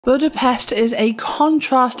Budapest is a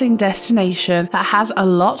contrasting destination that has a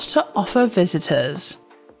lot to offer visitors.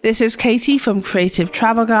 This is Katie from Creative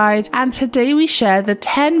Travel Guide, and today we share the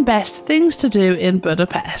 10 best things to do in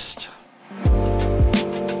Budapest.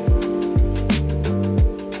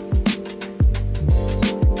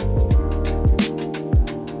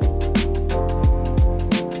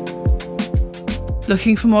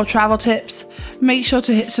 Looking for more travel tips? Make sure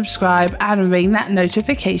to hit subscribe and ring that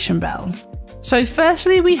notification bell. So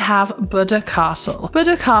firstly we have BUDA Castle.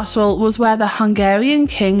 BUDA Castle was where the Hungarian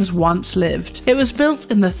kings once lived. It was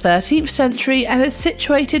built in the 13th century and is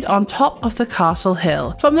situated on top of the castle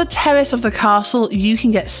hill. From the terrace of the castle you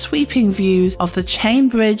can get sweeping views of the chain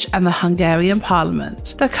bridge and the Hungarian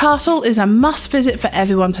parliament. The castle is a must visit for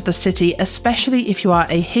everyone to the city, especially if you are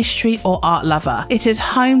a history or art lover. It is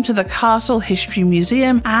home to the Castle History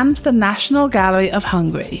Museum and the National Gallery of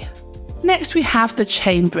Hungary. Next we have the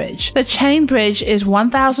chain bridge. The chain bridge is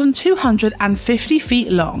 1,250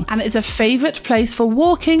 feet long and is a favourite place for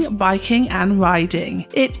walking, biking and riding.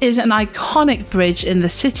 It is an iconic bridge in the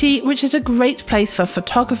city, which is a great place for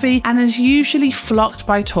photography and is usually flocked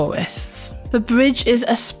by tourists. The bridge is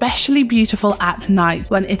especially beautiful at night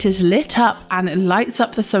when it is lit up and it lights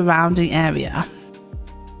up the surrounding area.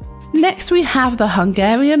 Next we have the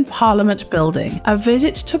Hungarian Parliament building. A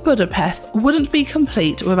visit to Budapest wouldn't be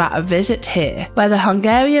complete without a visit here, where the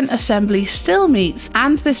Hungarian Assembly still meets,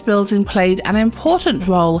 and this building played an important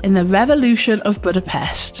role in the revolution of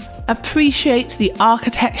Budapest. Appreciate the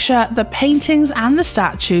architecture, the paintings and the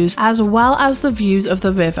statues, as well as the views of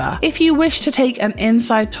the river. If you wish to take an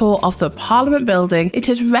inside tour of the Parliament building, it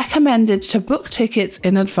is recommended to book tickets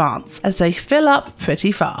in advance, as they fill up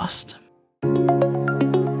pretty fast.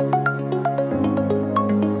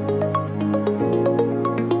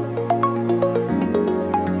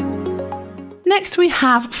 Next we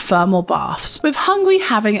have thermal baths. With Hungary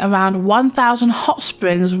having around 1,000 hot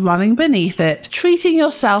springs running beneath it, treating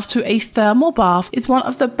yourself to a thermal bath is one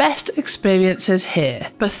of the best experiences here.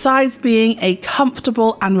 Besides being a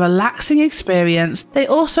comfortable and relaxing experience, they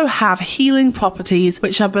also have healing properties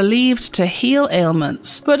which are believed to heal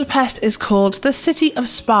ailments. Budapest is called the City of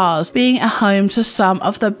Spas, being a home to some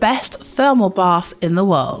of the best thermal baths in the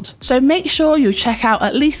world. So make sure you check out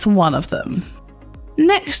at least one of them.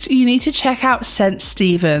 Next, you need to check out St.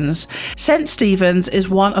 Stephen's. St. Stephen's is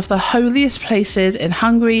one of the holiest places in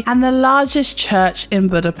Hungary and the largest church in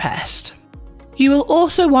Budapest. You will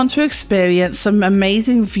also want to experience some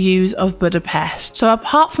amazing views of Budapest. So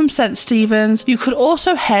apart from St. Stephen's, you could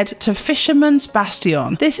also head to FISHERMAN'S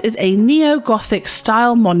Bastion. This is a neo-Gothic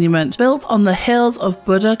style monument built on the hills of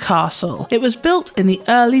BUDA Castle. It was built in the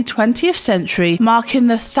early 20th century, marking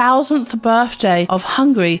the 1000th birthday of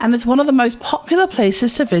Hungary, and is one of the most popular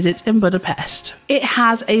places to visit in Budapest. It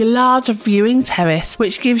has a large viewing terrace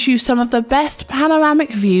which gives you some of the best panoramic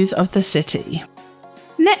views of the city.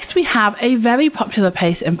 Next we have a very popular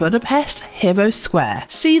place in Budapest, Hero Square.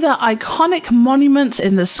 See the iconic monuments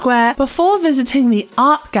in the square before visiting the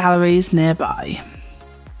art galleries nearby.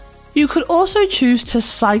 You could also choose to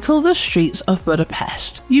cycle the streets of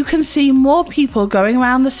Budapest. You can see more people going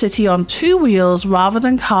around the city on two wheels rather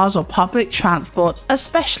than cars or public transport,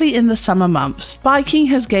 especially in the summer months. Biking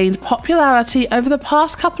has gained popularity over the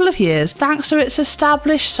past couple of years thanks to its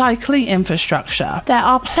established cycling infrastructure. There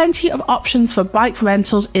are plenty of options for bike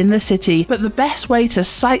rentals in the city, but the best way to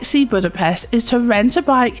sightsee Budapest is to rent a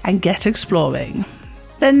bike and get exploring.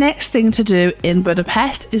 The next thing to do in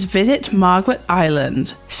Budapest is visit Margaret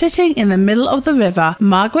Island. Sitting in the middle of the river,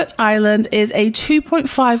 Margaret Island is a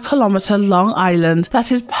 2.5-kilometer long island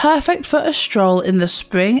that is perfect for a stroll in the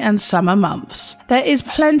spring and summer months. There is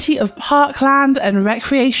plenty of parkland and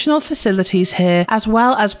recreational facilities here, as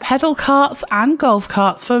well as pedal carts and golf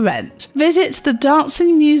carts for rent. Visit the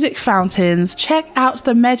dancing music fountains, check out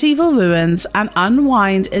the medieval ruins and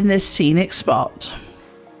unwind in this scenic spot.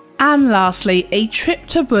 And lastly, a trip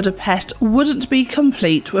to Budapest wouldn't be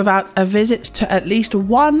complete without a visit to at least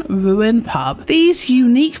one ruin pub. These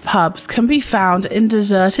unique pubs can be found in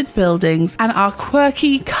deserted buildings and are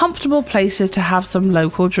quirky, comfortable places to have some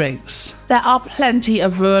local drinks. There are plenty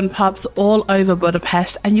of ruin pubs all over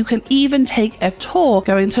Budapest, and you can even take a tour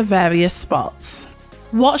going to various spots.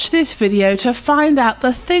 Watch this video to find out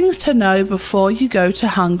the things to know before you go to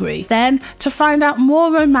Hungary. Then, to find out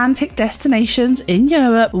more romantic destinations in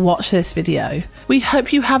Europe, watch this video. We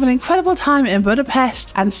hope you have an incredible time in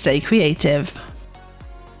Budapest and stay creative.